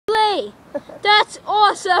hey, that's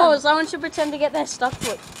awesome. Oh, someone should pretend to get their stuck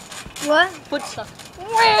foot. What? Foot stuck.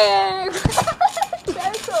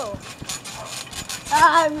 Very cool.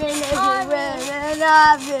 I've been everywhere, and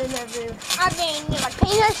I've been everywhere. I've been in my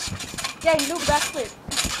penis. Yeah, you do a backflip.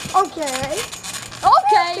 Okay.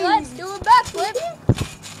 Okay, let's do a backflip.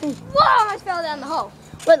 Whoa, I almost fell down the hole.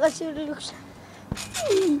 Wait, let's see what it looks like.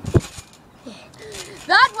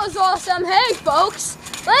 That was awesome. Hey, folks,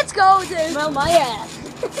 let's go to Smell my ass.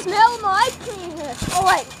 smell my penis. Oh,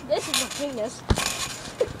 wait, this is my penis.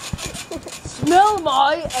 Smell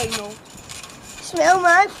my anal. Smell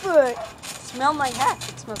my foot. Smell my hat.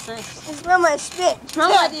 It smells nice. And smell my spit. Smell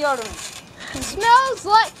my deodorant. It smells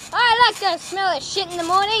like, I like to smell of shit in the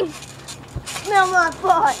morning. Smell my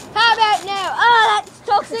butt. How about now? Oh, that's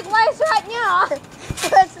toxic waste right now.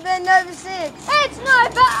 That's been over 6. It's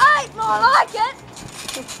over 8, more like it.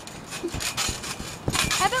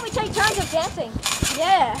 How about we take turns of dancing?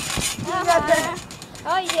 Yeah.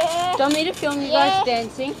 Oh, yeah. Do you want me to film you Yeah. guys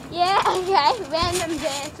dancing? Yeah, okay. Random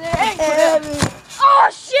dancer. Oh,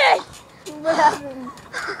 shit! What happened?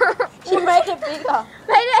 She made it bigger.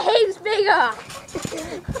 Made it heaps bigger.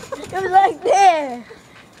 It was like there.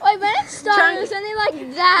 Wait, when it started, it was only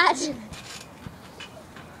like that.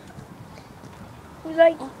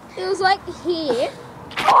 It was like here.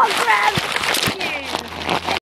 Oh, grab!